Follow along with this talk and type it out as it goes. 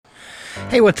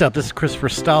Hey, what's up? This is Christopher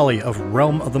Stolle of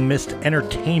Realm of the Mist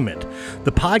Entertainment.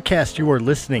 The podcast you are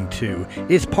listening to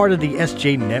is part of the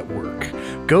SJ Network.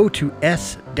 Go to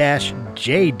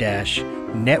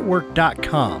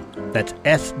s-j-network.com. That's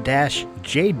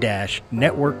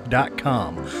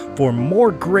s-j-network.com for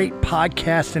more great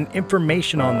podcasts and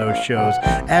information on those shows,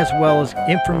 as well as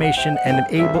information and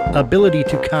ability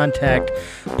to contact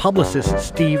publicist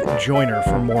Steve Joyner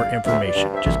for more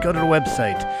information. Just go to the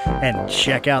website and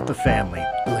check out the family.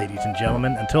 Ladies and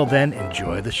gentlemen, until then,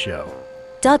 enjoy the show.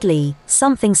 Dudley,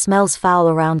 something smells foul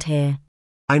around here.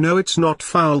 I know it's not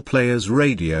Foul Players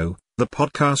Radio, the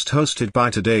podcast hosted by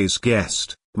today's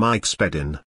guest, Mike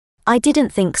Spedin. I didn't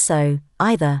think so,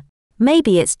 either.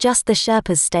 Maybe it's just the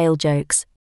Sherpa's stale jokes.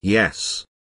 Yes.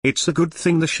 It's a good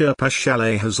thing the Sherpa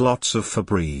Chalet has lots of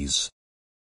Febreze.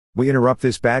 We interrupt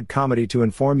this bad comedy to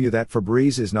inform you that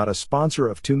Febreze is not a sponsor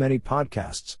of Too Many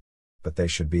Podcasts. But they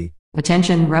should be.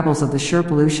 Attention rebels of the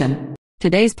Sherpollution.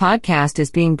 Today's podcast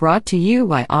is being brought to you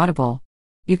by Audible.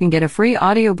 You can get a free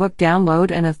audiobook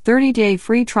download and a 30-day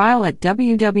free trial at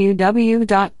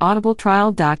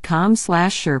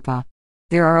www.audibletrial.com/Sherpa.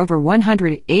 There are over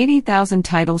 180,000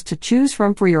 titles to choose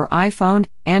from for your iPhone,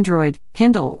 Android,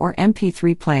 Kindle, or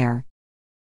MP3 player.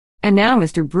 And now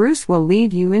Mr. Bruce will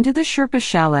lead you into the Sherpa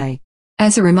Chalet.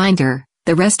 As a reminder,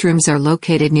 the restrooms are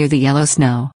located near the yellow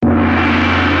snow.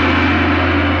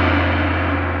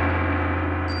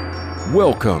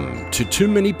 Welcome to Too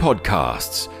Many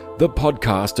Podcasts, the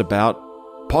podcast about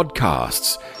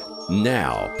podcasts.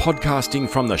 Now, podcasting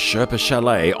from the Sherpa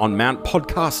Chalet on Mount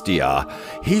Podcastia,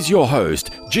 here's your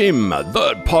host, Jim,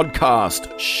 the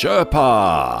Podcast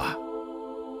Sherpa.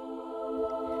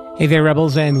 Hey there,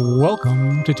 Rebels, and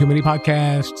welcome to Too Many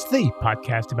Podcasts, the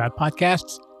podcast about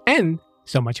podcasts and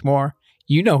so much more.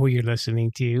 You know who you're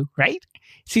listening to, right?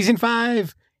 Season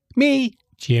 5, me,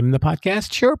 Jim, the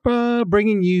Podcast Sherpa,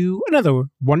 bringing you another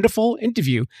wonderful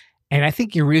interview. And I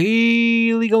think you're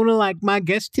really going to like my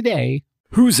guest today.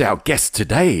 Who's our guest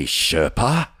today,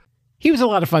 Sherpa? He was a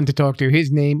lot of fun to talk to.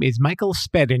 His name is Michael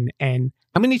Spedin, and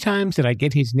how many times did I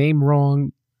get his name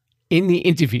wrong in the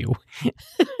interview?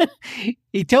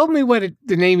 He told me what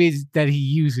the name is that he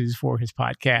uses for his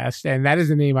podcast, and that is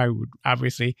the name I would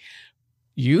obviously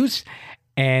use.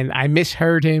 And I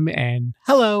misheard him, and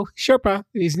hello, Sherpa.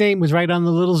 His name was right on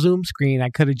the little Zoom screen. I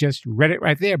could have just read it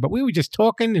right there, but we were just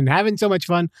talking and having so much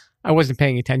fun. I wasn't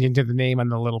paying attention to the name on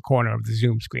the little corner of the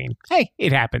Zoom screen. Hey,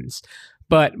 it happens.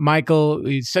 But Michael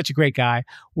is such a great guy.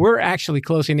 We're actually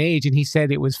close in age, and he said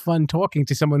it was fun talking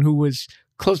to someone who was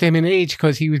close to him in age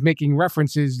because he was making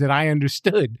references that I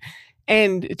understood.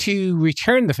 And to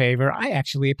return the favor, I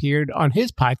actually appeared on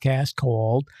his podcast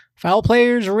called Foul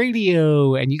Players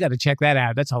Radio, and you got to check that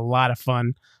out. That's a lot of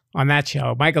fun on that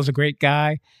show. Michael's a great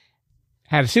guy.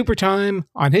 Had a super time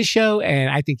on his show, and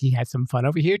I think he had some fun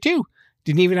over here too.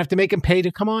 Didn't even have to make him pay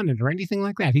to come on it or anything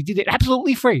like that. He did it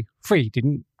absolutely free.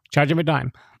 Didn't charge him a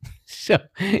dime. So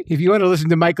if you want to listen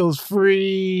to Michael's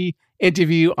free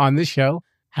interview on this show,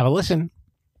 have a listen.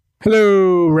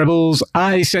 Hello, Rebels.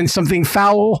 I sense something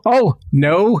foul. Oh,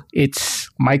 no, it's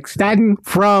Mike Spedin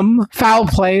from Foul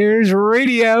Players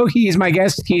Radio. He's my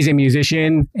guest. He's a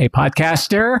musician, a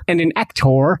podcaster, and an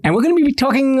actor. And we're going to be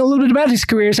talking a little bit about his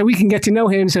career so we can get to know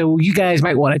him. So you guys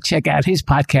might want to check out his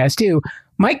podcast too.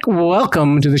 Mike,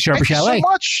 welcome to the Sherpa Chalet. Thank you so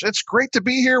much. It's great to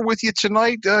be here with you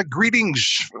tonight.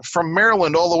 Greetings from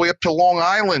Maryland all the way up to Long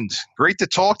Island. Great to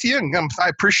talk to you, and I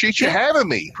appreciate you having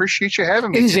me.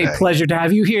 It is a pleasure to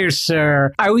have you here,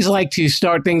 sir. I always like to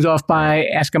start things off by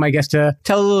asking my guests to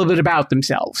tell a little bit about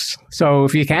themselves. So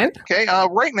if you can. Okay,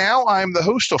 right now I'm the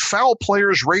host of Foul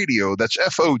Players Radio. That's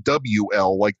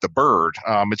F-O-W-L, like the bird.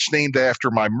 It's named after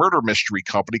my murder mystery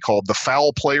company called the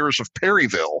Foul Players of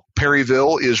Perryville.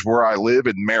 Perryville is where I live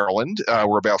in Maryland.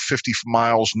 We're about 50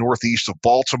 miles northeast of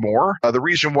Baltimore. The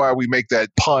reason why we make that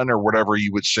pun, or whatever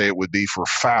you would say it would be, for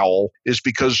foul is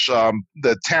because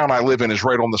the town I live in is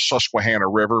right on the Susquehanna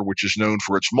River, which is known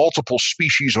for its multiple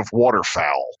species of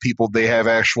waterfowl. They have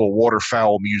actual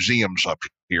waterfowl museums up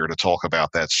here to talk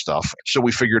about that stuff. So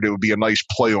we figured it would be a nice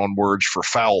play on words for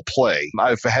foul play.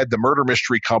 I've had the murder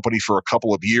mystery company for a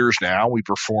couple of years now. We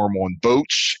perform on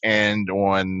boats and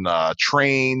on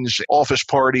trains, office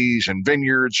parties and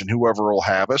vineyards, and whoever will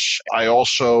have us. I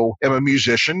also am a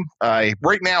musician. I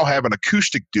right now have an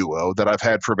acoustic duo that I've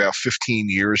had for about 15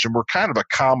 years, and we're kind of a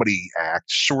comedy act,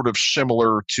 sort of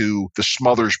similar to the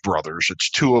Smothers Brothers.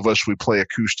 It's two of us. We play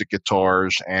acoustic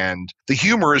guitars, and the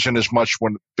humor isn't as much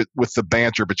with the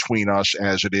banter banter between us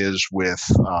as it is with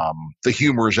the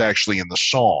humor is actually in the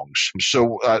songs.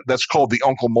 So that's called the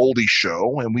Uncle Moldy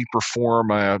Show, and we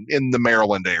perform in the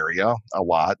Maryland area a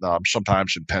lot,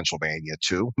 sometimes in Pennsylvania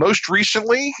too. Most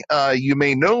recently, you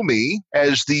may know me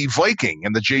as the Viking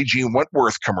in the J.G.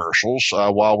 Wentworth commercials.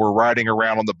 While we're riding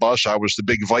around on the bus, I was the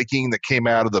big Viking that came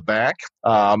out of the back.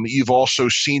 You've also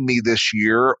seen me this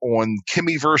year on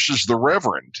Kimmy versus the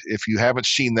Reverend. If you haven't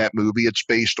seen that movie, it's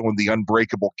based on the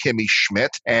unbreakable Kimmy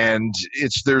Schmidt, and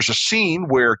there's a scene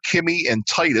where Kimmy and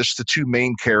Titus, the two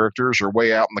main characters, are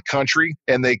way out in the country,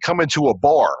 and they come into a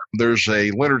bar. There's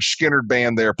a Leonard Skinner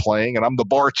band there playing, and I'm the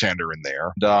bartender in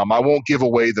there. And, I won't give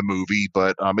away the movie,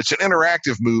 but it's an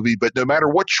interactive movie, but no matter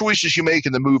what choices you make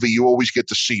in the movie, you always get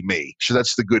to see me. So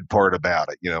that's the good part about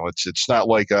it. It's not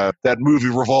like that movie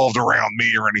revolved around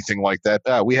me or anything like that.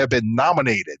 We have been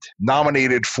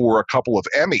nominated for a couple of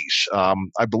Emmys.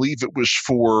 I believe it was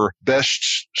for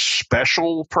Best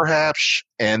Special, perhaps.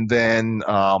 And then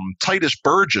Titus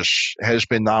Burgess has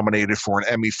been nominated for an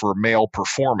Emmy for male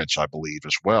performance, I believe,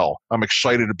 as well. I'm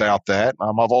excited about that.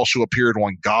 I've also appeared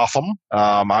on Gotham.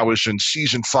 I was in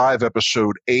season 5,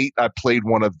 episode 8. I played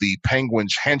one of the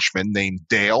Penguins' henchmen named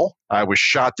Dale. I was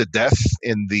shot to death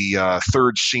in the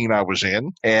third scene I was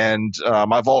in. And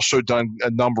I've also done a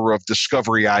number of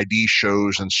Discovery ID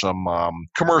shows and some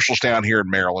commercials down here in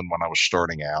Maryland when I was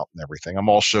starting out and everything. I'm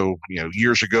also,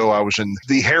 years ago, I was in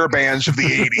the hair bands of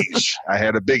the 80s. I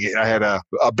had a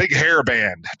big hair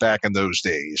band back in those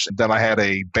days. And then I had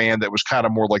a band that was kind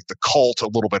of more like the Cult a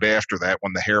little bit after that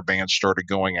when the hair bands started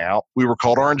going out. We were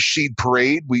called Orange Seed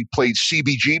Parade. We played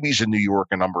CBGBs in New York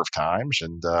a number of times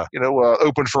and,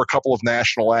 opened for a couple of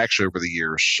national acts over the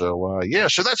years. So,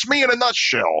 so that's me in a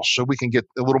nutshell. So we can get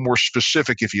a little more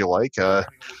specific if you like,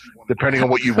 depending on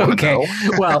what you want to know.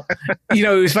 Well, it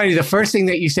was funny. The first thing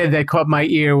that you said that caught my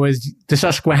ear was the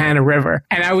Susquehanna River.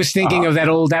 And I was thinking of that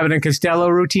old Abbott and Costello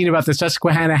routine about the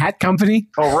Susquehanna Hat Company.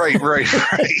 Oh, right.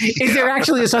 Is there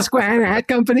actually a Susquehanna Hat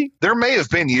Company? There may have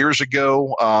been years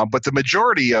ago, but the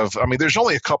majority there's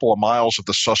only a couple of miles of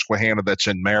the Susquehanna that's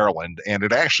in Maryland, and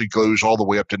it actually goes all the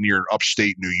way up to near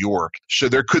upstate New York. So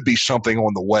there could be something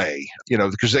on the way,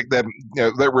 because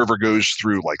that river goes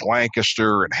through like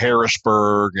Lancaster and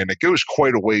Harrisburg, and it goes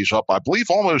quite a ways up, I believe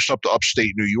almost up to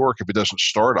upstate New York if it doesn't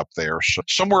start up there. So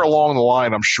somewhere along the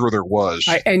line, I'm sure there was.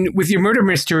 And with your murder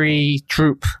mystery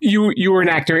troupe, you were an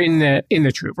actor in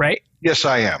the troupe, right? Yes,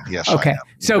 I am. Yes, okay. I am.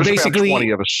 So There's basically, about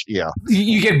 20 of us. Yeah,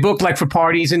 you get booked like for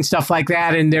parties and stuff like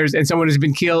that, and someone has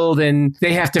been killed, and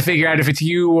they have to figure out if it's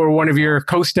you or one of your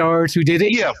co-stars who did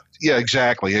it. Yeah,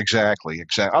 exactly.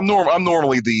 I'm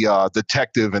normally the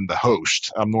detective and the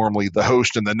host. I'm normally the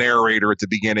host and the narrator at the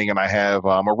beginning, and I have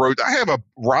a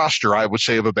roster, I would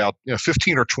say, of about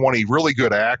 15 or 20 really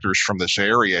good actors from this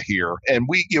area here, and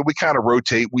we kind of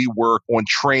rotate. We work on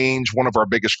trains. One of our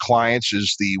biggest clients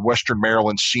is the Western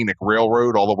Maryland Scenic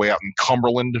Railroad, all the way out in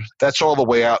Cumberland. That's all the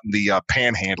way out in the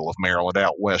panhandle of Maryland,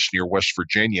 out west near West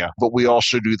Virginia. But we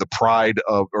also do the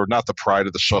not the Pride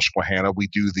of the Susquehanna. We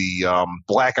do the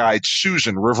Black-Eyed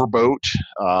Susan Riverboat.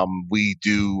 We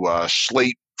do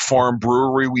Slate Farm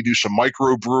Brewery. We do some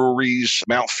microbreweries,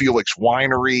 Mount Felix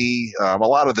Winery, a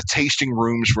lot of the tasting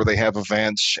rooms where they have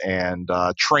events, and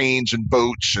trains and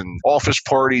boats and office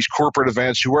parties, corporate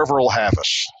events, whoever will have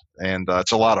us. And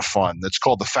it's a lot of fun. It's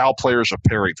called the Foul Players of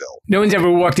Perryville. No one's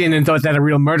ever walked in and thought that a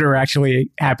real murder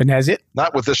actually happened, has it?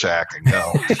 Not with this acting,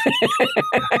 no.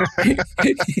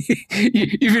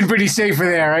 You've been pretty safe for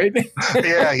there, right?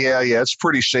 Yeah. It's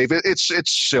pretty safe.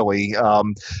 It's silly.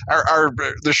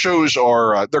 The shows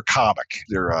are they're comic.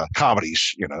 They're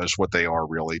comedies, is what they are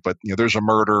really. But there's a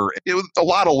murder, a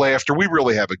lot of laughter. We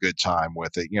really have a good time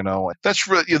with it. That's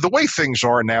really the way things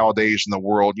are nowadays in the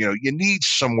world. You need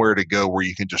somewhere to go where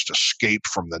you can just escape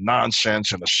from the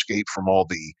nonsense and escape from all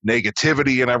the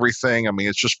negativity and everything. I mean,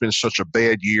 it's just been such a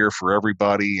bad year for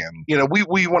everybody. And,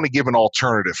 we want to give an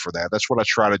alternative for that. That's what I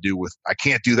try to do I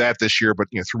can't do that this year, but,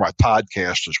 through my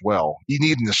podcast as well. You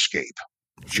need an escape.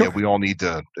 Sure. Yeah, we all need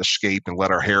to escape and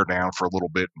let our hair down for a little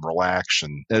bit and relax.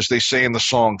 And as they say in the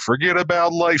song, forget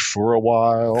about life for a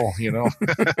while,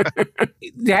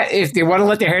 That if they want to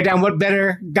let their hair down, what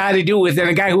better guy to do it with than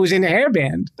a guy who was in a hair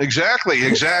band? Exactly.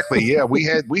 Yeah, we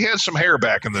had some hair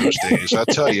back in those days. I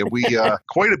tell you, we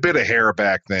quite a bit of hair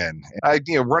back then. I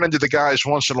run into the guys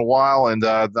once in a while, and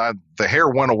the hair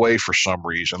went away for some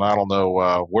reason. I don't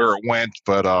know where it went,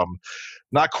 but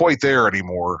not quite there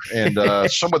anymore. And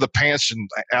some of the pants and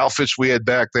outfits we had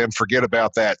back then, forget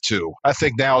about that too. I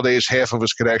think nowadays half of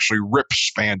us could actually rip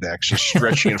spandex, as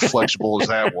stretchy and flexible as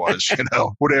that was.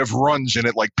 Would have runs in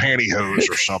it like pantyhose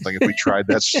or something if we tried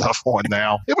that stuff on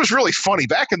now. It was really funny.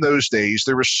 Back in those days,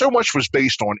 there was so much was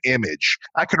based on image.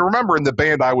 I can remember in the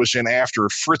band I was in after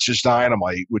Fritz's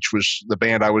Dynamite, which was the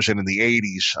band I was in the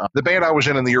 80s. The band I was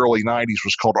in the early 90s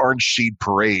was called Orange Seed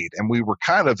Parade. And we were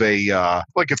kind of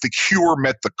like if the Cure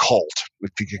met the Cult,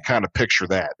 if you could kind of picture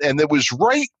that. And it was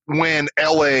right when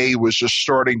LA was just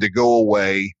starting to go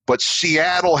away, but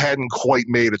Seattle hadn't quite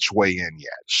made its way in yet.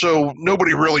 So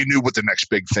nobody really knew what the next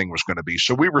big thing was going to be.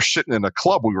 So we were sitting in a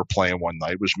club we were playing one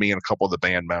night. It was me and a couple of the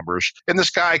band members. And this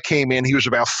guy came in. He was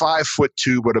about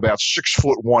 5'2", but about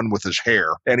 6'1" with his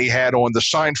hair. And he had on the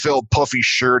Seinfeld puffy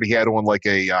shirt. He had on like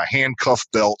a handcuff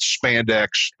belt, spandex.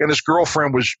 And his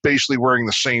girlfriend was basically wearing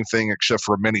the same thing except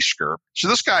for a mini skirt. So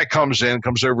this guy comes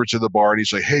over to the bar, and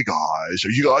he's like, "Hey guys,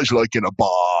 are you guys like in a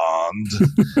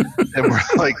band?" And we're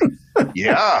like,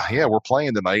 yeah, we're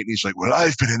playing tonight. And he's like, "Well,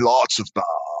 I've been in lots of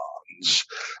bands.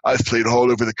 I've played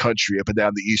all over the country, up and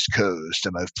down the East Coast,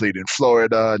 and I've played in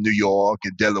Florida, New York,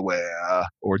 and Delaware,"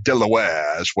 or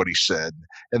Delaware is what he said.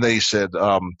 And then he said,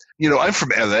 "I'm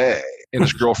from LA." And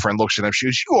his girlfriend looks at him. She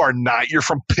goes, "You are not. You're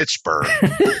from Pittsburgh."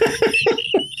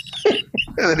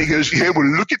 And then he goes, "Yeah, well,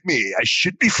 look at me. I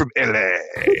should be from LA."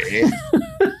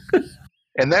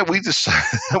 And that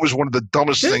was one of the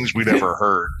dumbest things we'd ever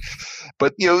heard.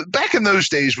 But, back in those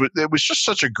days, it was just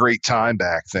such a great time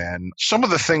back then. Some of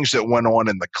the things that went on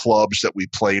in the clubs that we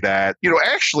played at,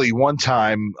 actually one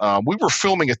time we were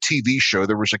filming a TV show.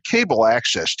 There was a cable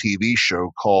access TV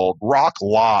show called Rock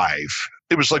Live.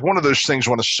 It was like one of those things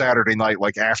on a Saturday night,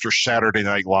 like after Saturday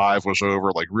Night Live was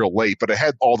over, like real late, but it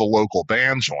had all the local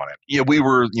bands on it. We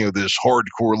were, this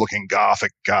hardcore looking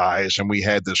gothic guys, and we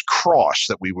had this cross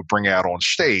that we would bring out on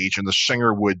stage, and the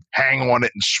singer would hang on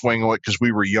it and swing on it because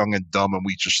we were young and dumb and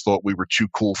we just thought we were too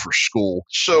cool for school.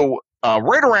 So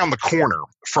right around the corner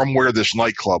from where this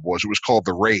nightclub was, it was called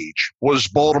The Rage, was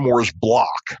Baltimore's Block.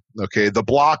 Okay, the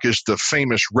Block is the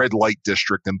famous red light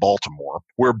district in Baltimore,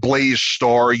 where Blaze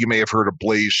Starr, you may have heard of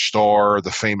Blaze Starr,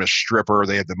 the famous stripper.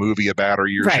 They had the movie about her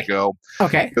years ago.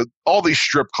 Okay. All these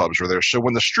strip clubs were there. So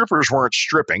when the strippers weren't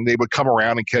stripping, they would come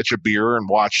around and catch a beer and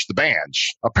watch the bands.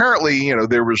 Apparently,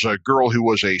 there was a girl who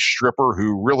was a stripper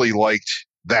who really liked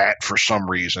that for some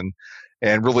reason,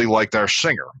 and really liked our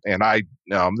singer. And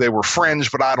they were friends,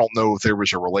 but I don't know if there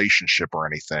was a relationship or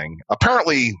anything.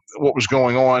 Apparently, what was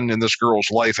going on in this girl's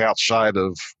life outside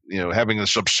of, having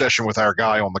this obsession with our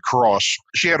guy on the cross,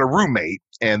 she had a roommate,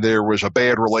 and there was a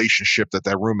bad relationship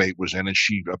that roommate was in, and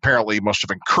she apparently must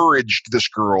have encouraged this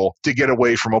girl to get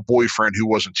away from a boyfriend who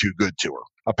wasn't too good to her.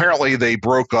 Apparently, they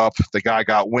broke up. The guy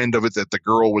got wind of it, that the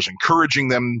girl was encouraging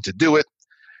them to do it,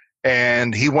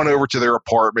 and he went over to their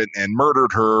apartment and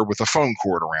murdered her with a phone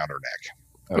cord around her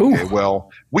neck. Okay,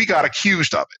 well, we got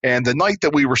accused of it. And the night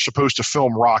that we were supposed to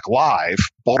film Rock Live,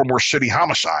 Baltimore City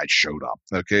Homicide showed up.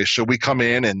 Okay, so we come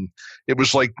in, and it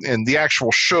was like, and the actual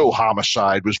show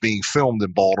Homicide was being filmed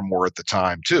in Baltimore at the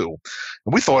time too.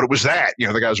 And we thought it was that.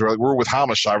 The guys were like, "We're with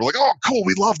Homicide." We're like, "Oh, cool,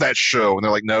 we love that show." And they're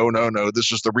like, no,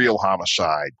 this is the real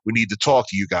Homicide. We need to talk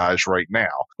to you guys right now.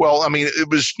 Well, I mean, it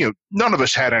was, none of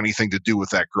us had anything to do with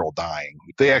that girl dying.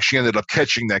 They actually ended up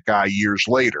catching that guy years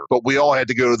later. But we all had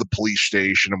to go to the police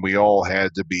station, and we all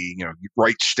had to be,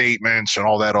 write statements and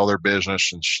all that other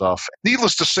business and stuff.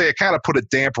 Needless to say, it kind of put a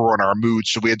damper on our mood,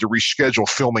 so we had to reschedule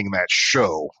filming that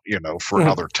show, for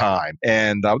another time.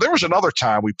 And there was another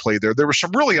time we played there. There were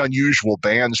some really unusual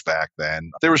bands back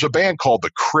then. There was a band called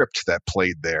The Crypt that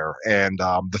played there. And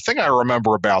the thing I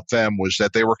remember about them was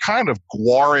that they were kind of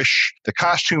gouache. The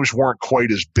costumes weren't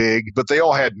quite as big, but they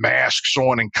all had masks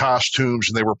on and costumes,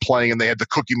 and they were playing, and they had the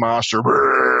Cookie Monster,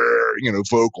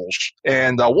 vocals.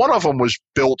 And one of them was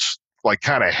built like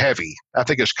kind of heavy. I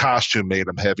think his costume made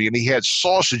him heavy, and he had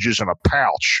sausages in a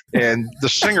pouch, and the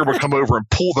singer would come over and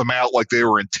pull them out like they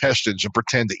were intestines and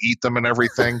pretend to eat them and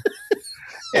everything.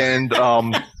 And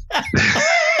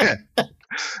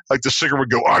like the singer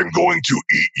would go, "I'm going to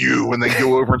eat you," and then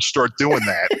go over and start doing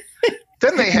that.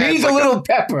 Then they had needs a little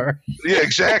pepper. Yeah,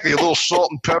 exactly. A little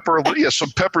salt and pepper. Yeah, some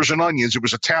peppers and onions. It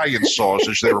was Italian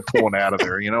sausage they were pulling out of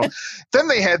there, Then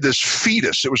they had this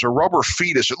fetus. It was a rubber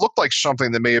fetus. It looked like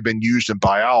something that may have been used in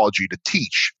biology to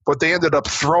teach, but they ended up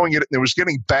throwing it, and it was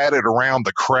getting batted around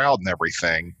the crowd and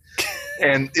everything.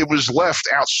 and it was left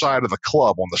outside of the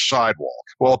club on the sidewalk.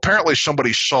 Well, apparently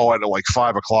somebody saw it at like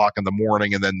 5 o'clock in the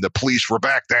morning, and then the police were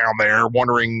back down there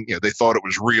wondering, they thought it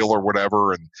was real or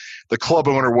whatever. And the club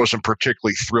owner wasn't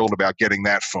particularly thrilled about getting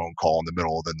that phone call in the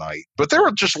middle of the night. But there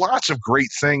were just lots of great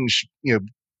things,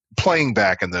 playing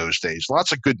back in those days.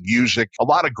 Lots of good music, a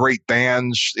lot of great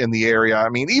bands in the area. I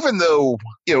mean, even though,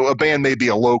 a band may be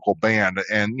a local band,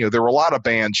 and, there were a lot of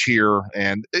bands here,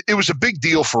 and it was a big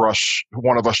deal for us,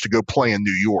 one of us, to go play in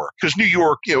New York, because New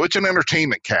York, it's an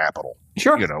entertainment capital.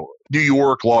 Sure. New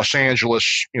York, Los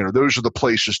Angeles, those are the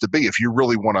places to be if you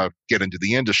really want to get into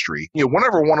the industry.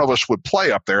 Whenever one of us would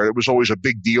play up there, it was always a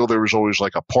big deal. There was always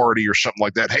like a party or something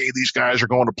like that. Hey, these guys are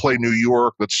going to play New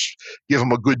York. Let's give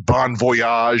them a good bon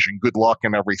voyage and good luck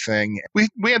and everything.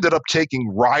 We ended up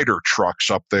taking Ryder trucks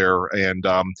up there, and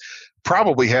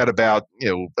probably had about,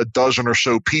 a dozen or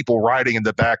so people riding in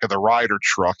the back of the Ryder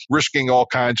truck, risking all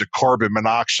kinds of carbon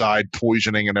monoxide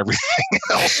poisoning and everything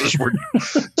else as we're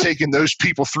taking those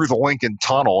people through the Lincoln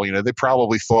Tunnel. They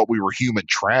probably thought we were human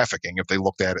trafficking if they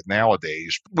looked at it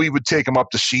nowadays. We would take them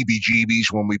up to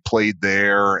CBGB's when we played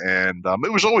there, and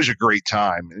it was always a great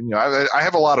time. And, I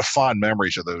have a lot of fond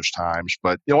memories of those times,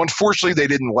 but, unfortunately they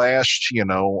didn't last, and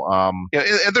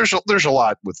there's a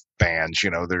lot with bands,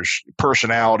 there's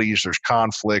personalities, there's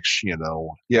conflicts, you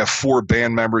have 4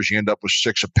 band members, you end up with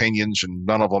 6 opinions and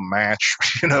none of them match,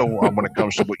 when it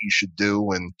comes to what you should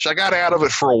do. And so I got out of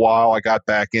it for a while. I got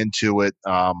back into it.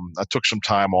 I took some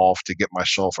time off to get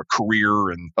myself a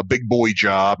career and a big boy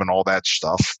job and all that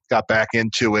stuff. Got back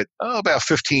into it about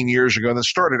 15 years ago, and then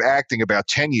started acting about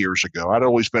 10 years ago. I'd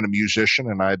always been a musician,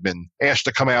 and I'd been asked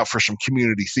to come out for some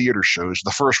community theater shows.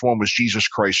 The first one was Jesus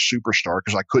Christ Superstar,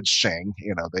 because I could sing.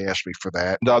 They asked me for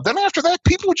that. And then after that,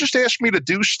 people would just ask me to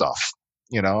do stuff.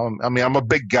 I'm a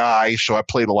big guy, so I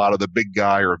played a lot of the big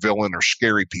guy or villain or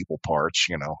scary people parts,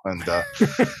 and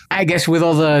I guess with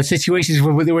all the situations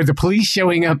where there were the police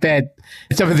showing up at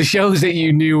some of the shows that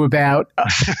you knew about,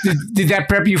 did that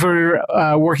prep you for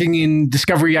working in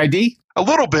Discovery ID? A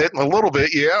little bit,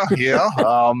 yeah.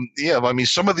 I mean,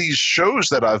 some of these shows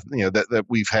that I've, that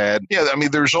we've had,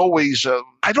 there's always,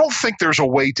 I don't think there's a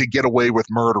way to get away with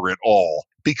murder at all.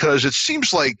 Because it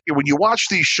seems like when you watch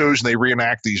these shows and they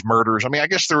reenact these murders, I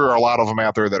guess there are a lot of them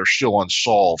out there that are still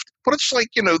unsolved. But it's like,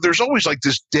 there's always like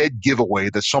this dead giveaway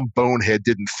that some bonehead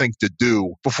didn't think to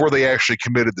do before they actually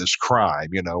committed this crime,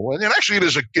 And actually,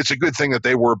 it's a good thing that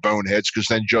they were boneheads, because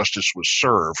then justice was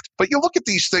served. But you look at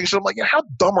these things, and I'm like, how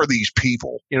dumb are these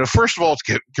people? First of all,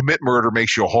 to commit murder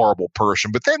makes you a horrible person.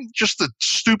 But then just the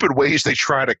stupid ways they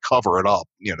try to cover it up,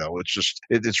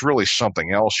 it's really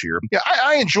something else here. Yeah,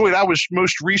 I enjoyed, I was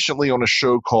most recently on a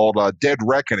show called Dead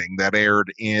Reckoning that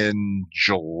aired in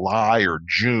July or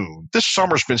June. This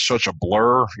summer's been such a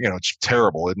blur. It's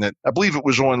terrible, isn't it? I believe it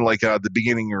was on like the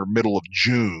beginning or middle of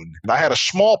June. And I had a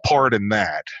small part in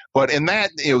that. But in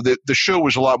that, the show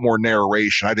was a lot more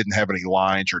narration. I didn't have any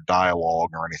lines or dialogue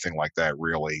or anything like that,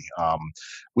 really.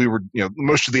 We were,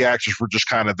 most of the actors were just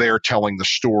kind of there telling the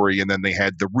story, and then they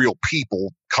had the real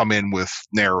people come in with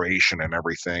narration and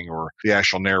everything, or the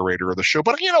actual narrator of the show.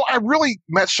 But, I really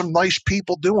met some nice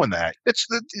people doing that. It's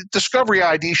the Discovery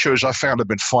ID shows I found have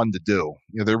been fun to do.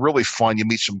 They're really fun. You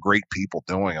meet some great people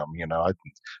doing them.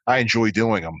 I enjoy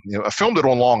doing them. I filmed it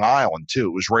on Long Island too.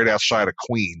 It was right outside of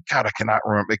Queen. God, I cannot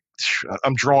remember.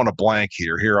 I'm drawing a blank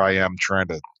here. Here I am trying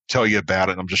to tell you about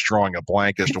it. I'm just drawing a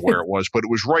blank as to where it was, but it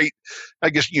was right. I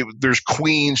guess there's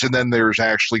Queens, and then there's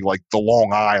actually like the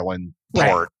Long Island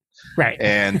part. Right.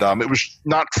 And it was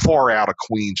not far out of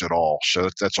Queens at all. So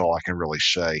that's all I can really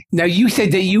say. Now, you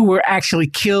said that you were actually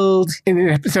killed in an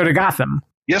episode of Gotham.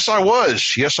 Yes, I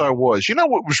was.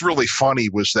 What was really funny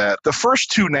was that the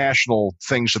first 2 national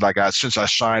things that I got since I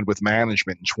signed with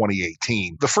management in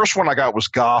 2018, the first one I got was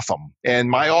Gotham. And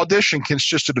my audition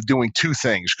consisted of doing 2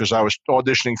 things, because I was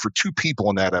auditioning for 2 people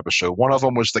in that episode. One of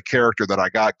them was the character that I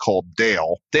got called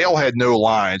Dale. Dale had no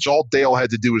lines. All Dale had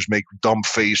to do was make dumb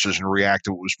faces and react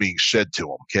to what was being said to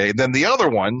him. Okay. And then the other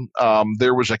one,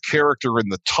 there was a character in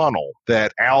the tunnel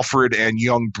that Alfred and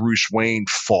young Bruce Wayne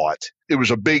fought. It was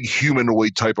a big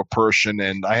humanoid type of person,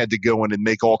 and I had to go in and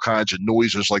make all kinds of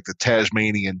noises like the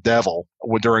Tasmanian devil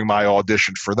during my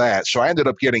audition for that. So I ended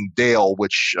up getting Dale,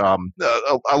 which I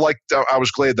liked. I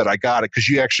was glad that I got it, because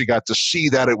you actually got to see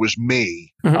that it was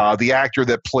me. Mm-hmm. The actor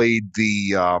that played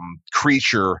the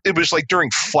creature, it was like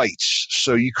during fights,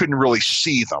 so you couldn't really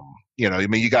see them. I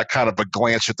mean, you got kind of a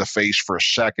glance at the face for a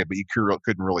second, but you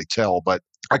couldn't really tell. But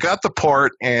I got the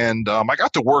part, and I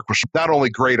got to work with not only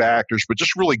great actors, but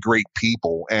just really great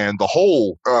people. And the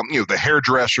whole, the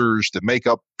hairdressers, the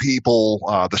makeup people,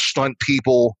 the stunt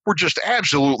people were just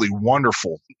absolutely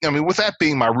wonderful. I mean, with that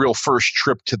being my real first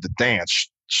trip to the dance,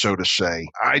 so to say,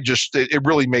 it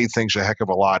really made things a heck of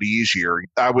a lot easier.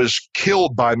 I was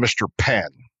killed by Mr. Penn.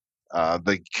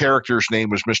 The character's name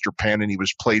was Mr. Penn, and he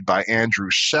was played by Andrew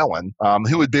Sellon,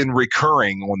 who had been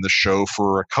recurring on the show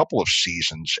for a couple of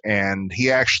seasons, and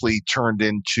he actually turned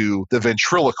into the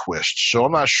ventriloquist. So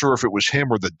I'm not sure if it was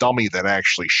him or the dummy that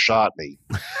actually shot me.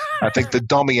 I think the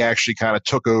dummy actually kind of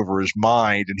took over his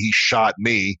mind, and he shot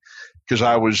me, because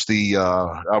I was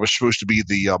supposed to be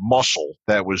the muscle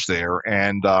that was there,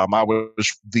 and I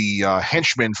was the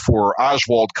henchman for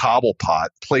Oswald Cobblepot,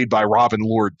 played by Robin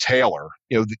Lord Taylor.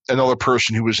 Another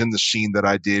person who was in the scene that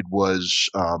I did was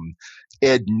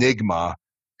Ed Nigma,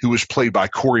 who was played by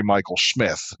Corey Michael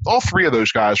Smith. All three of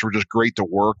those guys were just great to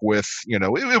work with.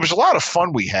 It was a lot of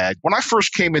fun we had. When I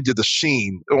first came into the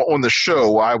scene on the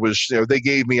show, I was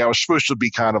supposed to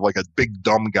be kind of like a big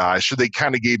dumb guy. So they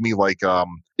kind of gave me like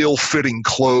ill-fitting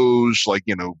clothes, like,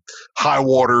 high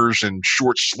waters and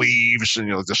short sleeves,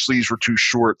 and, the sleeves were too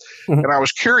short. Mm-hmm. And I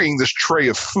was carrying this tray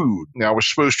of food. Now, I was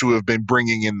supposed to have been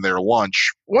bringing in their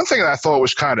lunch. One thing that I thought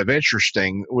was kind of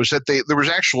interesting was that there was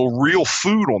actual real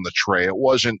food on the tray. It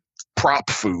wasn't prop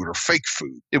food or fake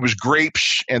food. It was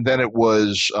grapes, and then it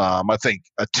was, I think,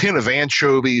 a tin of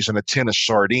anchovies and a tin of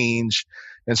sardines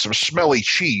and some smelly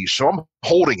cheese. So I'm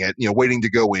holding it, waiting to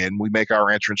go in. We make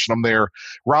our entrance, and I'm there.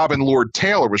 Robin Lord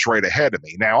Taylor was right ahead of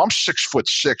me. Now, I'm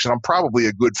 6'6", and I'm probably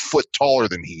a good foot taller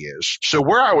than he is. So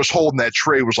where I was holding that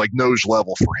tray was like nose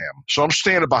level for him. So I'm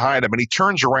standing behind him, and he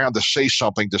turns around to say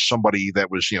something to somebody that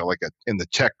was, in the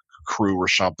tech crew or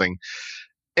something.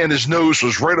 And his nose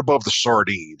was right above the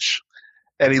sardines.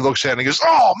 And he looks at it and he goes,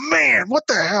 "Oh, man, what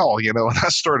the hell?" And I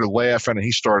started laughing, and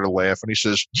he started laughing. He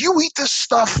says, "Do you eat this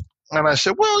stuff?" And I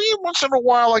said, "Well, once in a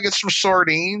while I get some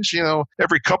sardines.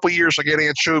 Every couple of years I get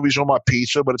anchovies on my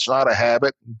pizza, but it's not a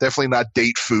habit. Definitely not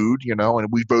date food, And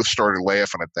we both started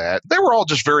laughing at that. They were all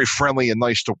just very friendly and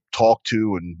nice to talk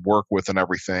to and work with and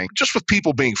everything. Just with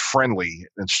people being friendly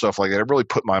and stuff like that, it really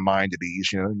put my mind at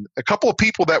ease. A couple of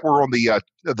people that were on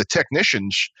the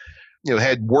technicians,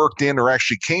 had worked in or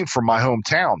actually came from my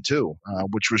hometown too,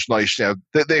 which was nice.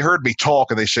 They heard me talk,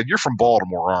 and they said, "You're from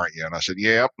Baltimore, aren't you?" And I said,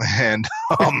 "Yeah." And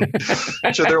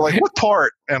so they're like, "What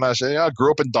part?" And I said, "Yeah, I grew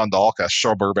up in Dundalk, a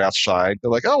suburb outside." They're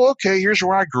like, "Oh, okay, here's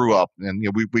where I grew up." And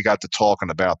we got to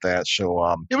talking about that. So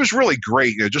it was really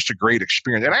great, just a great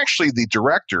experience. And actually, the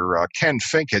director, Ken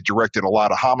Fink, had directed a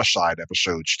lot of Homicide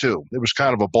episodes too. It was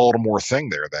kind of a Baltimore thing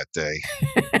there that day.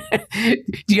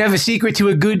 Do you have a secret to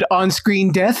a good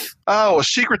on-screen death? Oh, a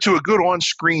secret to a good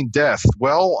on-screen death.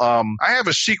 Well, I have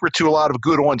a secret to a lot of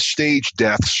good on-stage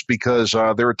deaths, because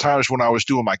there are times when I was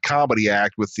doing my comedy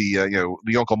act with the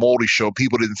Uncle Moldy show,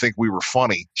 people didn't think we were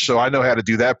funny. So I know how to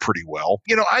do that pretty well.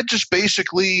 I just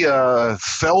basically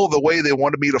fell the way they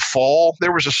wanted me to fall.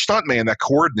 There was a stuntman that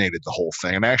coordinated the whole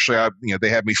thing. And actually, they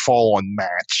had me fall on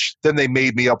mats. Then they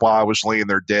made me up while I was laying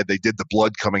there dead. They did the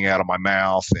blood coming out of my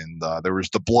mouth, and there was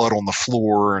the blood on the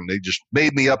floor, and they just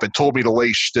made me up and told me to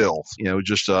lay still.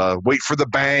 Just wait for the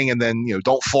bang, and then,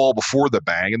 don't fall before the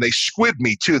bang. And they squibbed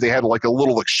me too. They had like a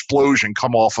little explosion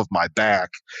come off of my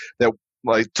back that,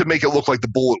 like, to make it look like the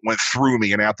bullet went through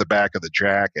me and out the back of the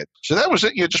jacket. So that was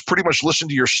it. Just pretty much listen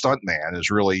to your stuntman is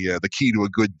really the key to a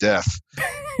good death.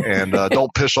 And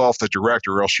don't piss off the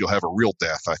director, or else you'll have a real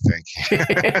death, I think.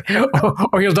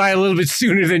 Or you'll die a little bit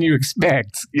sooner than you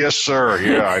expect. Yes, sir.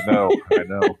 Yeah, I know.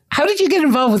 How did you get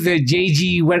involved with the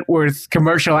J.G. Wentworth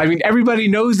commercial? I mean, everybody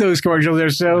knows those commercials. They're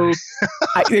so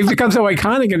they've become so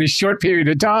iconic in a short period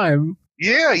of time.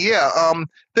 Yeah.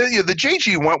 The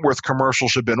J.G. Wentworth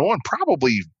commercials have been on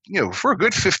probably, for a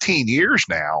good 15 years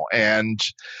now. And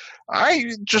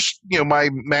I just, my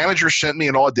manager sent me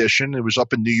an audition. It was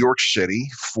up in New York City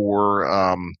for,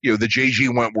 the J.G.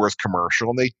 Wentworth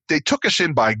commercial. And they took us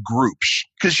in by groups,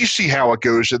 because you see how it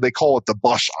goes. They call it the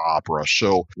bus opera.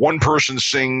 So one person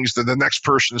sings, then the next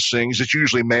person sings. It's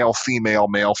usually male, female,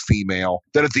 male, female.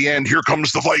 Then at the end, here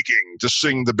comes the Viking to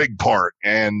sing the big part.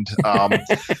 And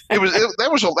that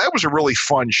was a really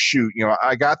fun shoot.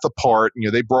 I got the part.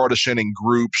 They brought us in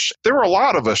groups. There were a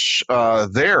lot of us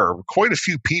there, quite a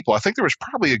few people. I think there was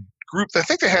probably a group. I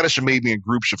think they had us maybe in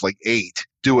groups of like 8.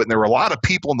 do it. And there were a lot of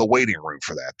people in the waiting room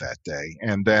for that day.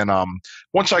 And then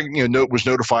once I was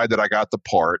notified that I got the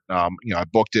part, I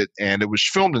booked it, and it was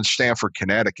filmed in Stamford,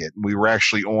 Connecticut. And we were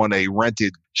actually on a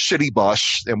rented city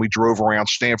bus, and we drove around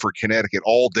Stamford, Connecticut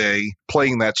all day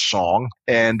playing that song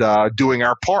and doing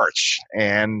our parts.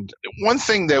 And one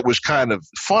thing that was kind of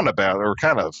fun about, or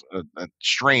kind of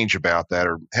strange about that,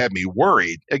 or had me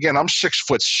worried, again, I'm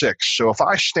 6'6", so if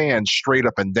I stand straight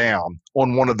up and down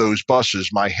on one of those buses,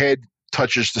 my head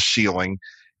touches the ceiling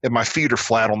and my feet are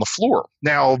flat on the floor.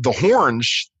 Now, the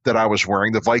horns that I was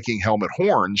wearing, the Viking helmet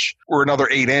horns, were another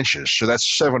 8 inches. So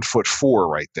that's 7'4"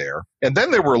 right there. And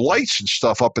then there were lights and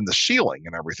stuff up in the ceiling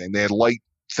and everything. They had light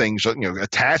things,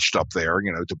 attached up there,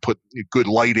 to put good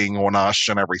lighting on us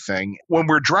and everything. When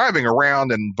we're driving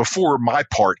around, and before my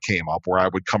part came up, where I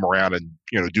would come around and,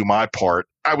 do my part,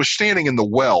 I was standing in the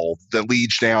well that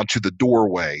leads down to the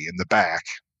doorway in the back.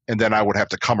 And then I would have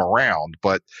to come around.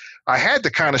 But I had to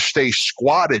kind of stay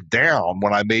squatted down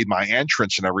when I made my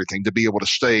entrance and everything to be able to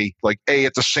stay, like, A,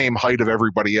 at the same height of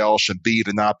everybody else, and B,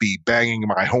 to not be banging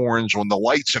my horns on the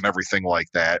lights and everything like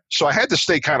that. So I had to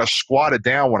stay kind of squatted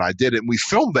down when I did it. And we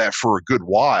filmed that for a good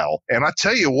while. And I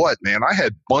tell you what, man, I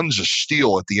had buns of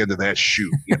steel at the end of that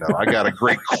shoot. I got a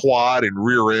great quad and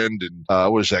rear end, and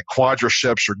what was that,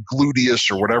 quadriceps or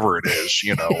gluteus or whatever it is,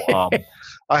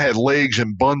 I had legs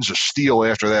and buns of steel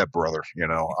after that, brother. You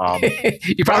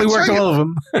probably worked all of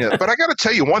them. Yeah, but I got to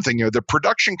tell you one thing. The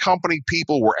production company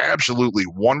people were absolutely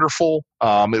wonderful.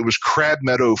 It was Crab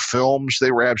Meadow Films.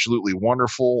 They were absolutely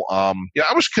wonderful. I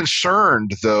was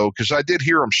concerned though, because I did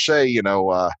hear them say,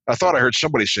 I thought I heard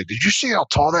somebody say, "Did you see how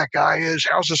tall that guy is?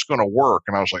 How's this going to work?"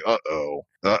 And I was like, uh-oh,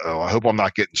 I hope I'm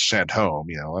not getting sent home.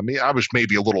 I was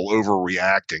maybe a little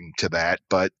overreacting to that,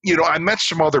 but, I met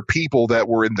some other people that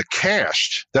were in the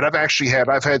cast that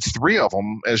I've had 3 of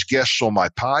them as guests on my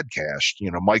podcast.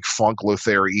 Mike Funk,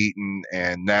 Lothair Eaton,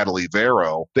 and Natalie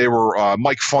Vero. They were,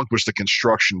 Mike Funk was the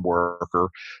construction worker.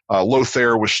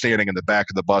 Lothair was standing in the back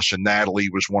of the bus, and Natalie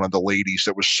was one of the ladies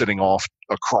that was sitting off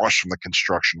across from the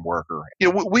construction worker.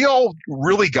 We all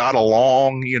really got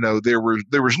along. There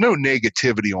was no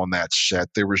negativity on that set.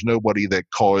 There was nobody that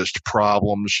caused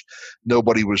problems.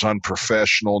 Nobody was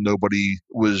unprofessional. Nobody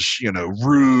was,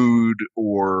 rude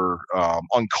or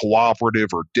uncooperative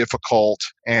or difficult.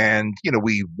 And,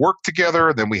 we worked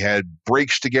together. Then we had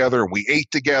breaks together, and we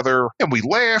ate together, and we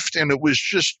laughed. And it was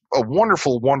just a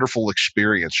wonderful, wonderful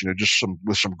experience,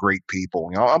 with some great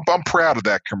people. I'm proud of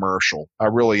that commercial. I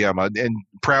really am. And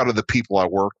proud of the people I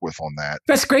worked with on that.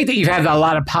 That's great that you've had a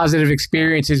lot of positive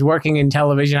experiences working in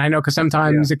television. I know, because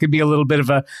sometimes it could be a little bit of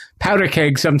a powder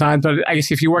keg sometimes, but I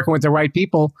guess if you're working with the right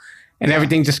people and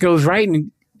everything just goes right,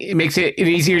 and it makes it an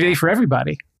easier day for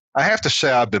everybody. I have to say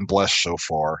I've been blessed so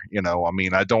far.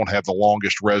 I don't have the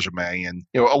longest resume, and,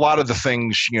 a lot of the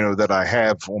things, that I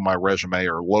have on my resume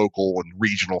are local and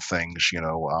regional things,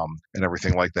 and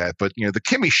everything like that. But, the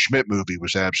Kimmy Schmidt movie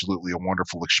was absolutely a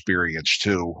wonderful experience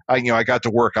too. I got to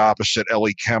work opposite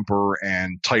Ellie Kemper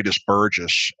and Titus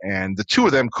Burgess, and the two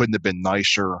of them couldn't have been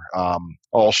nicer.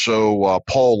 Also,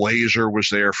 Paul Laser was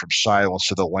there from Silence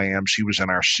of the Lambs. He was in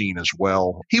our scene as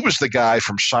well. He was the guy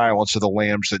from Silence of the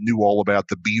Lambs that knew all about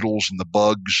the Beatles and the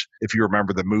Bugs, if you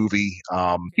remember the movie.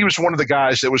 He was one of the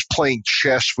guys that was playing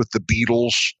chess with the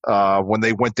Beatles when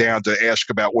they went down to ask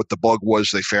about what the bug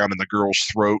was they found in the girl's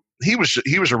throat. He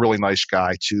was a really nice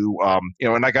guy too.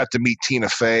 And I got to meet Tina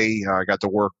Fey. I got to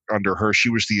work under her. She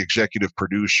was the executive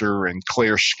producer, and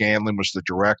Claire Scanlon was the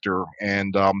director.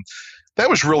 And that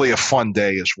was really a fun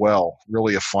day as well.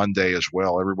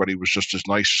 Everybody was just as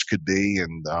nice as could be.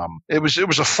 And it was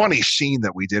a funny scene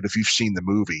that we did, if you've seen the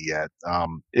movie yet.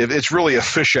 It's really a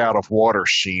fish out of water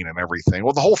scene and everything.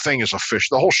 Well, the whole thing is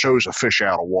the whole show is a fish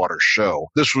out of water show.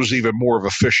 This was even more of a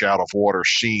fish out of water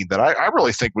scene that I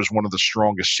really think was one of the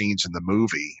strongest scenes in the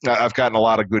movie. I've gotten a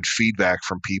lot of good feedback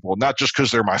from people, not just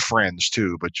because they're my friends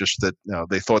too, but just that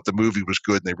they thought the movie was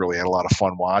good and they really had a lot of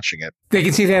fun watching it. They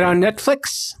can see that on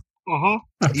Netflix? Mm-hmm.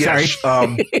 Oh, yes.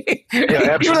 Sorry.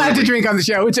 Yeah, you're allowed to drink on the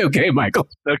show. It's okay, Michael.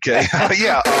 Okay.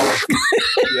 Yeah.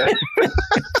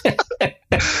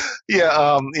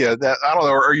 That, I don't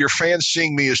know. Are your fans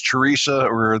seeing me as Teresa,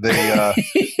 or are they?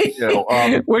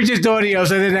 We're just audio,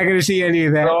 so they're not going to see any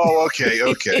of that. Oh,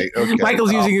 okay.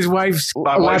 Michael's using his wife's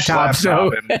laptop,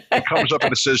 so and it comes up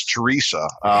and it says Teresa.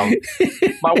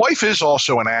 My wife is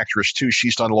also an actress too.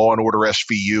 She's done Law and Order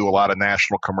SVU, a lot of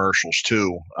national commercials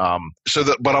too.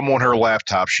 But I'm on her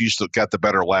laptop. She's got the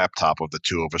better laptop of the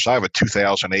two of us. I have a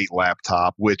 2008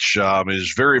 laptop, which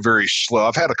is very, very slow.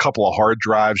 I've had a couple of hard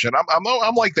drives, and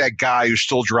I'm like that guy who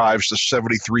still drives the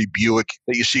 73 Buick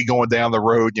that you see going down the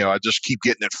road. I just keep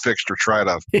getting it fixed or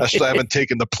I still haven't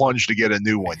taken the plunge to get a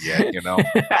new one yet,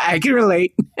 I can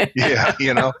relate. Yeah,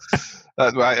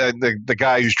 the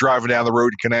guy who's driving down the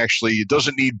road it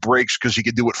doesn't need brakes because he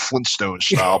can do it Flintstone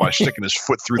style by sticking his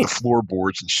foot through the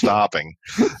floorboards and stopping.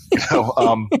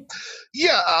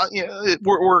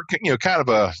 We're kind of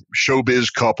a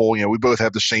showbiz couple. We both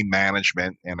have the same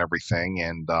management and everything,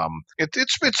 and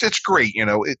it's great.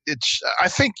 I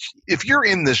think if you're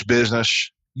in this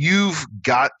business, you've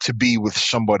got to be with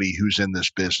somebody who's in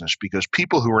this business, because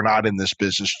people who are not in this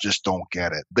business just don't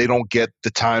get it. They don't get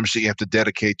the times that you have to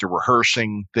dedicate to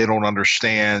rehearsing. They don't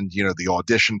understand, the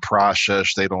audition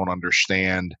process. They don't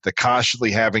understand the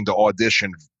constantly having to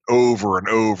audition over and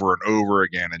over and over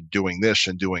again and doing this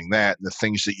and doing that, and the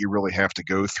things that you really have to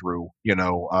go through.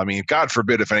 God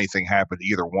forbid if anything happened to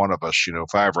either one of us,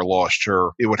 if I ever lost her,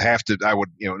 it would have to,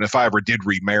 and if I ever did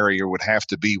remarry, it would have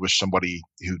to be with somebody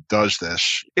who does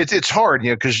this. It's hard,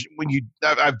 because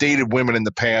I've dated women in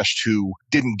the past who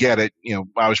didn't get it.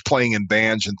 I was playing in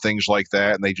bands and things like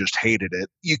that, and they just hated it.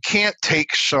 You can't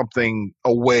take something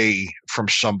away from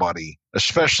somebody,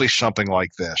 especially something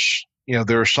like this.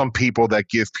 There are some people that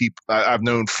give people, I've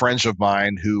known friends of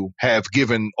mine who have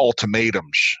given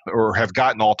ultimatums or have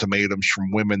gotten ultimatums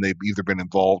from women they've either been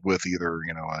involved with,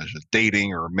 as a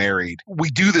dating or married. We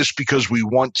do this because we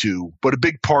want to, but a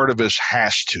big part of us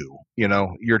has to.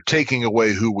 You're taking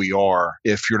away who we are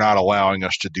if you're not allowing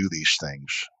us to do these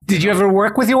things. Did you ever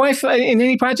work with your wife in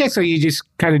any projects, or you just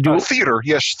kind of do it? Theater?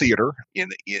 Yes, theater.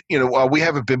 We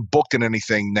haven't been booked in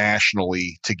anything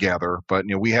nationally together, but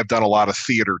we have done a lot of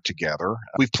theater together.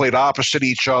 We've played opposite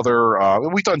each other.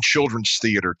 We've done children's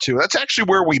theater too. That's actually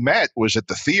where we met, was at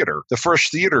the theater. The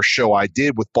first theater show I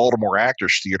did with Baltimore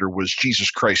Actors Theater was Jesus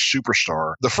Christ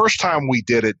Superstar. The first time we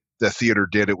did it, the theater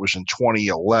did it, was in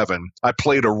 2011. I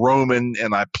played a Roman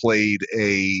and I played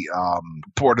a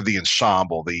part of the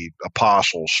ensemble, the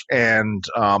Apostles. And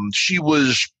she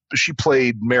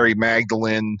played Mary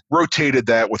Magdalene, rotated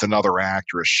that with another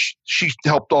actress. She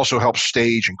also helped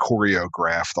stage and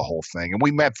choreograph the whole thing. And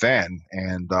we met then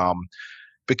and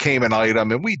became an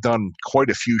item. And we've done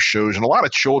quite a few shows and a lot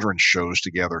of children's shows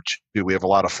together too. We have a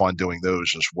lot of fun doing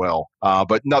those as well.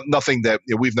 But nothing that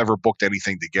we've never booked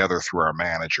anything together through our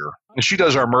manager. And she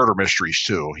does our murder mysteries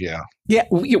too. Yeah. Yeah.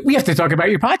 We have to talk about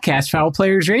your podcast, Foul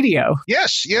Players Radio.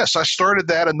 Yes. I started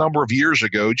that a number of years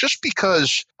ago just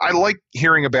because I like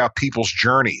hearing about people's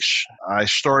journeys. I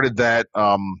started that.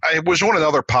 I was on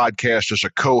another podcast as a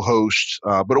co-host,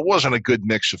 but it wasn't a good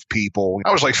mix of people.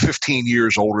 I was like 15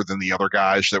 years older than the other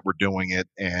guys that were doing it.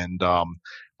 And,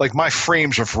 my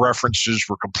frames of references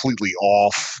were completely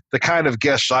off. The kind of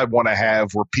guests I want to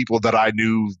have were people that I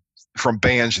knew from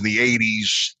bands in the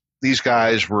 80s. These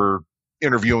guys were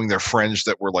interviewing their friends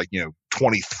that were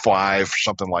 25,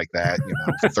 something like that,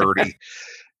 30.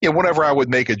 Whenever I would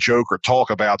make a joke or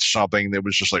talk about something that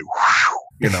was just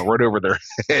right over their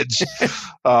heads.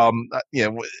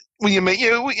 When you make,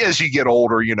 as you get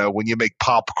older, when you make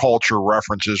pop culture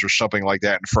references or something like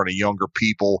that in front of younger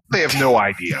people, they have no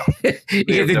idea. You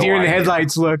get the deer in the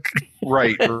headlights look.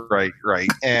 Right.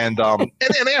 And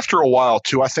after a while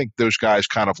too, I think those guys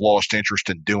kind of lost interest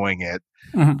in doing it.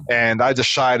 Mm-hmm. And I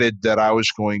decided that I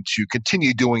was going to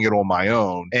continue doing it on my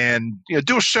own and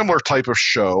do a similar type of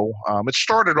show. It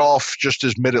started off just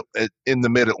as in the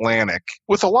Mid-Atlantic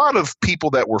with a lot of people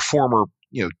that were former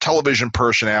television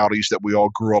personalities that we all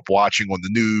grew up watching on the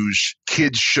news,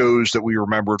 kids shows that we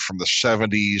remembered from the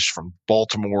 70s, from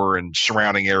Baltimore and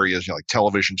surrounding areas, like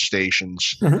television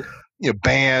stations. Mm-hmm.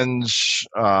 Bands,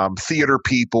 theater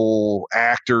people,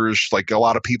 actors, like a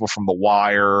lot of people from The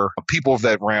Wire, people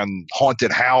that ran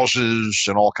haunted houses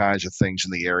and all kinds of things in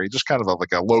the area, just kind of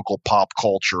like a local pop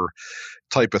culture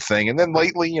type of thing. And then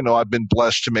lately, I've been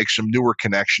blessed to make some newer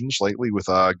connections lately with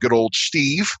good old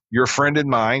Steve, your friend and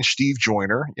mine, Steve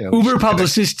Joyner. Uber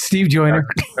publicist Steve Joyner.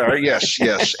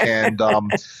 Yes. And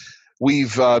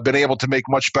we've been able to make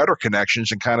much better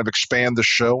connections and kind of expand the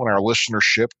show and our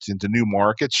listenership into new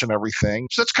markets and everything.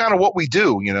 So that's kind of what we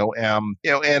do,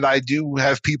 and I do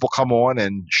have people come on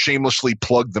and shamelessly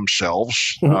plug themselves,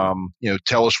 mm-hmm.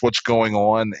 Tell us what's going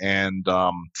on and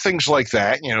things like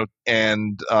that,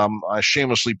 and I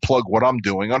shamelessly plug what I'm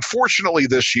doing. Unfortunately,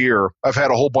 this year, I've had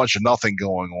a whole bunch of nothing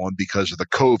going on because of the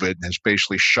COVID has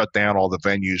basically shut down all the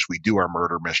venues we do our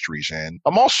murder mysteries in.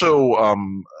 I'm also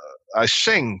I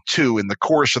sing too in the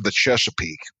chorus of the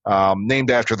Chesapeake,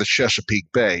 named after the Chesapeake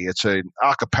Bay. It's an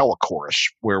a cappella chorus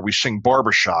where we sing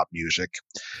barbershop music,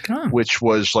 which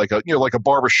was like a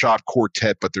barbershop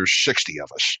quartet, but there's 60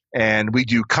 of us. And we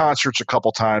do concerts a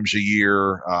couple times a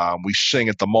year. We sing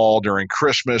at the mall during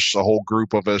Christmas, a whole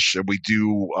group of us, and we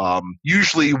do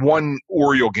usually one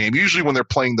Oriole game, usually when they're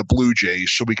playing the Blue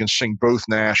Jays, so we can sing both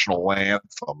national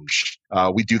anthems.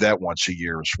 We do that once a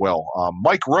year as well.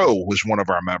 Mike Rowe was one of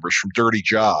our members from Dirty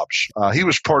Jobs. He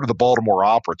was part of the Baltimore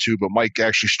Opera too, but Mike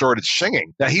actually started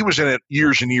singing. Now, he was in it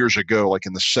years and years ago, like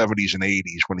in the 70s and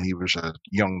 80s when he was a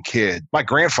young kid. My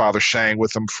grandfather sang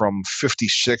with him from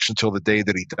 56 until the day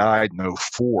that he died in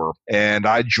 04. And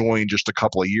I joined just a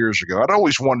couple of years ago. I'd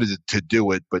always wanted to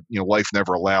do it, but life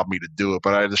never allowed me to do it.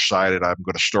 But I decided I'm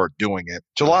going to start doing it.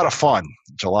 It's a lot of fun.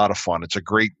 It's a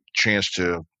great chance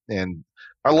to, and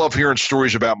I love hearing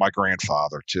stories about my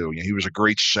grandfather too. He was a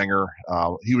great singer.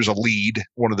 He was a lead,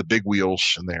 one of the big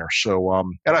wheels in there. So,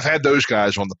 and I've had those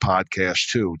guys on the podcast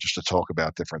too, just to talk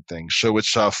about different things. So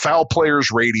it's Foul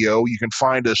Players Radio. You can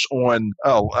find us on,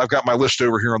 I've got my list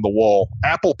over here on the wall: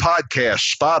 Apple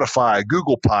Podcasts, Spotify,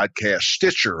 Google Podcasts,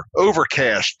 Stitcher,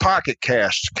 Overcast, Pocket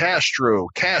Casts, Castro,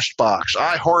 Castbox,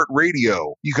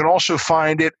 iHeartRadio. You can also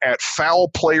find it at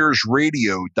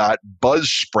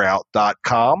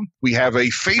foulplayersradio.buzzsprout.com. We have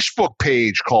a Facebook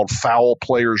page called Foul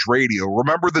Players Radio.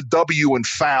 Remember the W in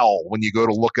foul when you go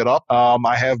to look it up.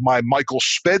 I have my Michael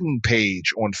Spedden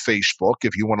page on Facebook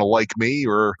if you want to like me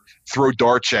or throw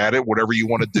darts at it, whatever you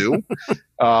want to do.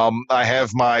 I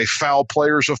have my Foul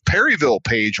Players of Perryville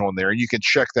page on there, and you can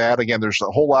check that. Again, there's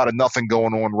a whole lot of nothing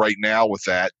going on right now with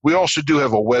that. We also do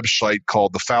have a website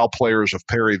called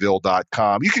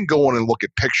thefoulplayersofperryville.com. You can go on and look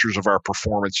at pictures of our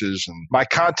performances, and my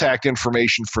contact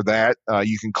information for that,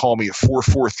 you can call me at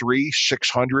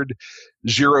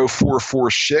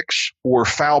 443-600-0446 or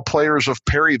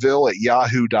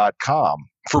foulplayersofperryville@yahoo.com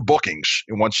for bookings,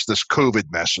 and once this COVID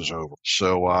mess is over.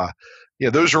 So,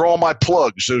 yeah, those are all my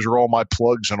plugs.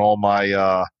 And all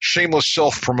my shameless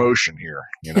self-promotion here,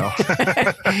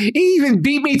 He even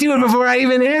beat me to it before I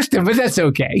even asked him, but that's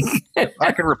okay.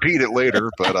 I can repeat it later,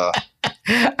 but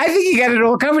I think you got it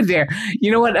all covered there.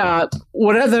 You know what?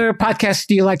 What other podcasts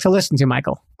do you like to listen to,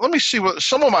 Michael? Let me see what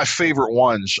some of my favorite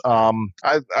ones. I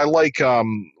like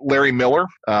Larry Miller.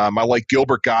 I like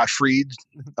Gilbert Gottfried.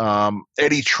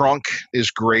 Eddie Trunk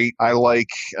is great. I like,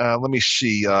 let me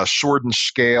see, Sword and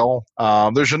Scale.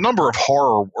 There's a number of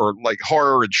horror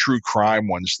and true crime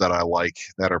ones that I like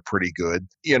that are pretty good.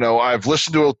 I've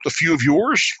listened to a few of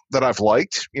yours that I've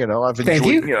liked. I've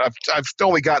enjoyed. I've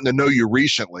only gotten to know you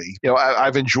recently.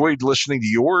 I've enjoyed listening to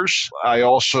yours. I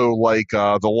also like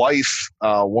The Life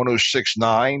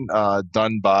 106.9.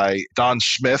 Done by Don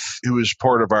Smith, who is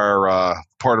part of our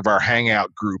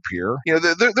hangout group here.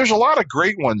 There's a lot of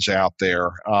great ones out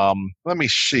there. Let me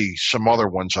see some other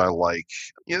ones I like.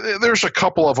 There's a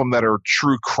couple of them that are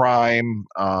true crime.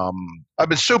 I've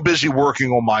been so busy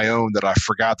working on my own that I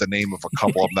forgot the name of a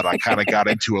couple of them that I kind of got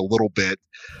into a little bit.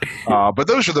 But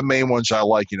those are the main ones I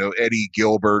like. Eddie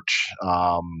Gilbert,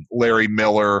 Larry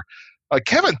Miller.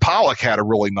 Kevin Pollak had a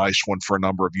really nice one for a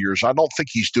number of years. I don't think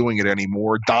he's doing it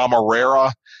anymore. Dom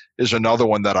Herrera is another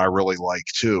one that I really like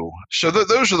too. So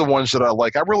those are the ones that I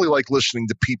like. I really like listening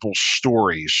to people's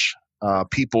stories,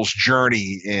 people's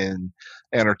journey in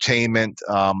entertainment.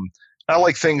 I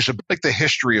like things like the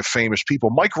history of famous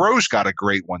people. Mike Rowe's got a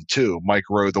great one too. Mike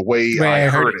Rowe, The Way I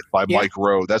Heard It by Mike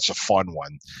Rowe. That's a fun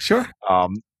one. Sure.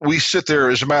 We sit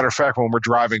there, as a matter of fact, when we're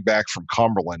driving back from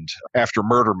Cumberland after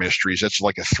Murder Mysteries, that's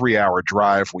like a 3-hour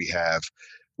drive we have.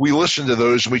 We listen to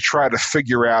those and we try to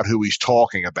figure out who he's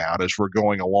talking about as we're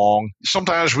going along.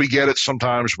 Sometimes we get it,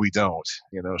 sometimes we don't,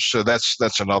 so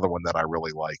that's another one that I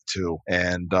really like too.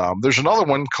 And there's another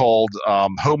one called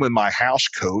Home in My House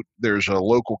Coat. There's a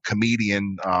local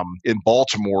comedian in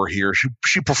Baltimore here.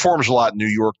 She performs a lot in New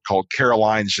York, called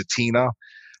Caroline Zatina.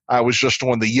 I was just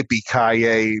on the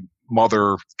Yippee-Ki-Yay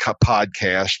Mother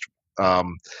podcast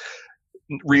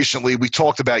recently. We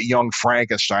talked about Young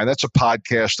Frankenstein. That's a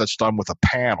podcast that's done with a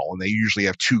panel, and they usually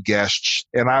have 2 guests.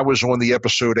 And I was on the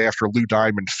episode after Lou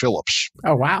Diamond Phillips.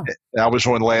 Oh, wow. I was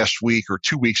on last week or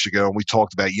 2 weeks ago, and we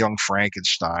talked about Young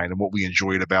Frankenstein and what we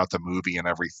enjoyed about the movie and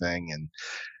everything. And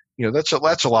that's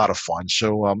a lot of fun.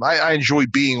 So I enjoy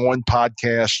being on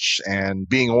podcasts and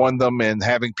being on them and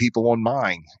having people on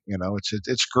mine.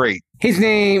 It's great. His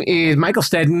name is Michael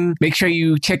Spedden. Make sure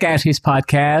you check out his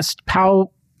podcast,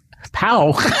 Pow.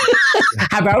 How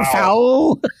about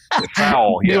Foul?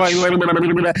 Foul, yes.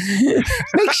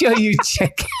 Make sure you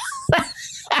check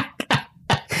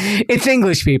It's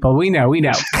English, people. We know.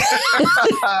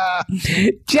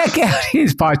 Check out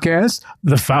his podcast,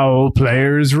 The Foul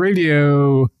Players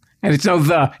Radio. And it's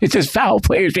it's just Foul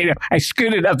Players Radio. I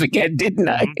screwed it up again, didn't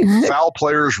I? Foul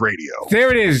Players Radio. There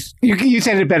it is. You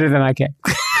said it better than I can.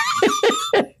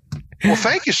 Well,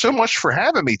 thank you so much for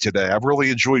having me today. I've really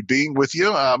enjoyed being with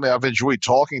you. I've enjoyed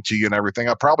talking to you and everything.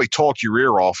 I probably talked your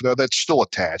ear off. No, that's still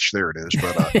attached. There it is.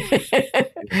 But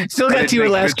still got to your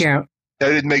last count. I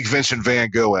didn't make Vincent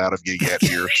Van Gogh out of you yet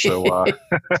here. So,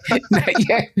 Not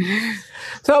yet.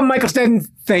 So, Michael Spedding,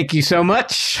 thank you so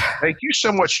much. Thank you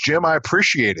so much, Jim. I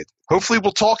appreciate it. Hopefully,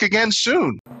 we'll talk again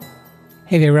soon.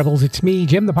 Hey there, Rebels. It's me,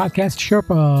 Jim, the podcast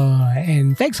Sherpa.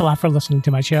 And thanks a lot for listening to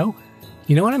my show.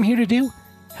 You know what I'm here to do?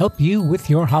 Help you with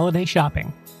your holiday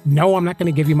shopping. No, I'm not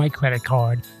going to give you my credit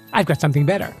card. I've got something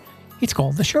better. It's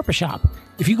called the Sherpa Shop.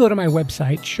 If you go to my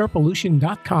website,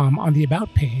 sherpalution.com, on the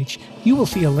About page, you will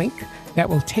see a link that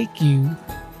will take you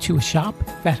to a shop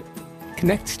that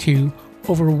connects to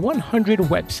over 100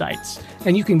 websites.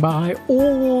 And you can buy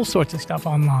all sorts of stuff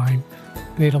online.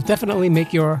 And it'll definitely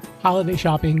make your holiday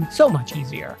shopping so much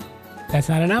easier. That's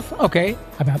not enough? Okay,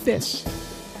 how about this?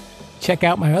 Check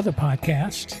out my other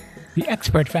podcast, The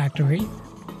Expert Factory.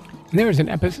 And there is an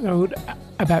episode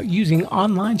about using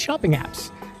online shopping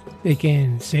apps. They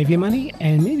can save you money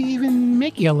and maybe even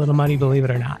make you a little money, believe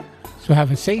it or not. So have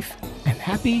a safe and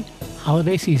happy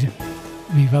holiday season.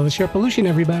 Viva la Sherpalution,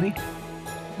 everybody.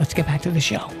 Let's get back to the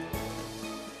show.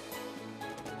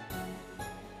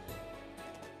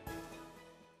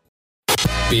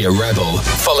 Be a rebel.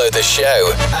 Follow the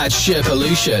show at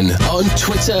Sherpalution on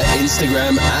Twitter,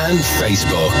 Instagram, and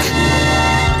Facebook.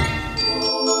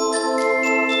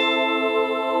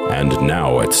 And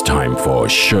now it's time for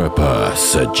Sherpa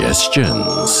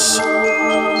Suggestions.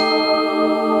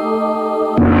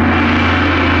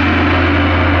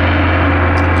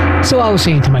 So I was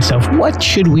saying to myself, what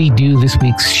should we do this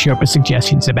week's Sherpa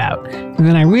Suggestions about? And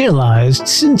then I realized,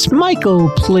 since Michael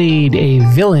played a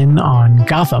villain on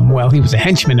Gotham, well, he was a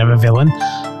henchman of a villain,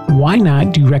 why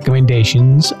not do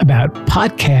recommendations about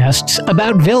podcasts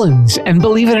about villains? And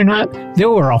believe it or not, there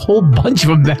were a whole bunch of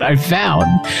them that I found.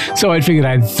 So I figured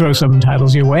I'd throw some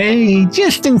titles your way,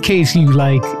 just in case you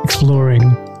like exploring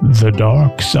the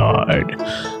dark side.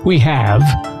 We have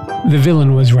The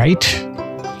Villain Was Right,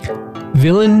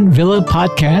 Villain Villa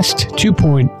Podcast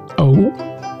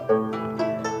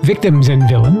 2.0, Victims and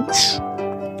Villains,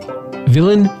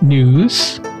 Villain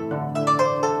News,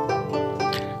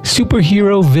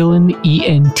 Superhero Villain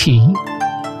ENT,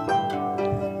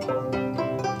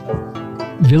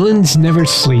 Villains Never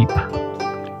Sleep,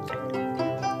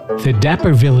 the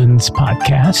Dapper Villains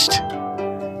Podcast,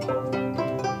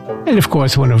 and of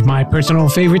course, one of my personal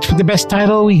favorites with the best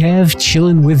title, we have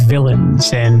Chillin' with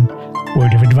Villains. And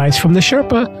word of advice from the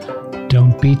Sherpa,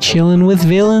 don't be chillin' with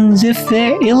villains if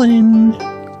they're illin'.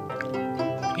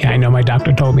 Yeah, I know my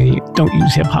doctor told me, don't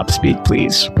use hip-hop speak,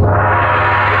 please.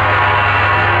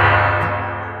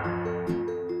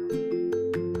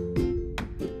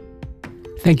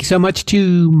 Thank you so much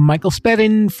to Michael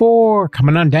Spedding for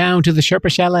coming on down to the Sherpa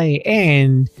Chalet,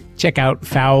 and check out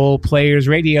Foul Players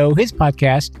Radio, his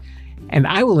podcast, and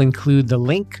I will include the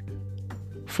link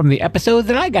from the episode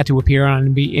that I got to appear on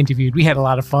and be interviewed. We had a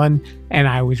lot of fun, and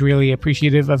I was really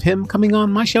appreciative of him coming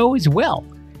on my show as well.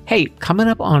 Hey, coming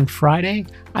up on Friday,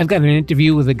 I've got an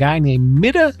interview with a guy named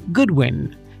Midda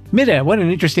Goodwin. Midda, what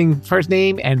an interesting first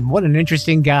name, and what an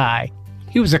interesting guy.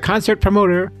 He was a concert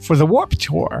promoter for the Warped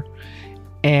Tour,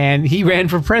 and he ran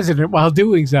for president while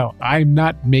doing so. I'm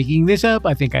not making this up.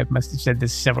 I think I must have said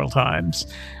this several times.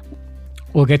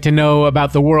 We'll get to know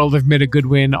about the world of Midda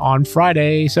Goodwin on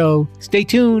Friday, so stay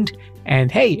tuned. And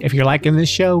hey, if you're liking this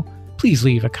show, please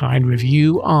leave a kind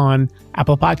review on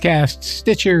Apple Podcasts,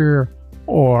 Stitcher,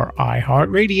 or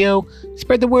iHeartRadio.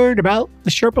 Spread the word about the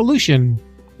Sherpalution.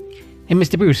 Hey,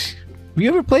 Mr. Bruce, have you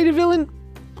ever played a villain?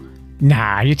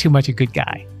 Nah, you're too much a good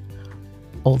guy.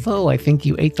 Although I think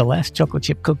you ate the last chocolate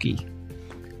chip cookie.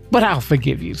 But I'll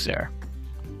forgive you, sir.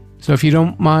 So if you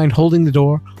don't mind holding the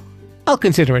door, I'll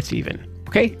consider it's even.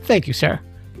 Okay? Thank you, sir.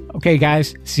 Okay,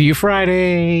 guys. See you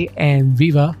Friday. And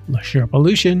viva la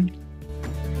Sherpalution.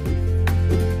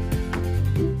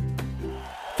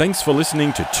 Thanks for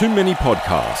listening to Too Many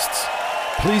Podcasts.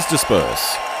 Please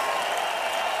disperse.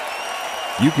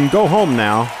 You can go home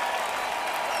now.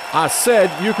 I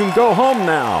said you can go home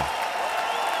now.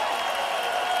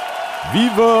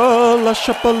 Viva la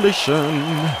Sherpalution.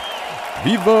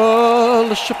 Viva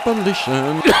la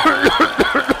Sherpalution.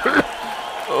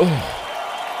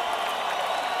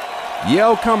 Yeah,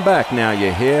 I'll come back now,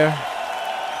 you hear?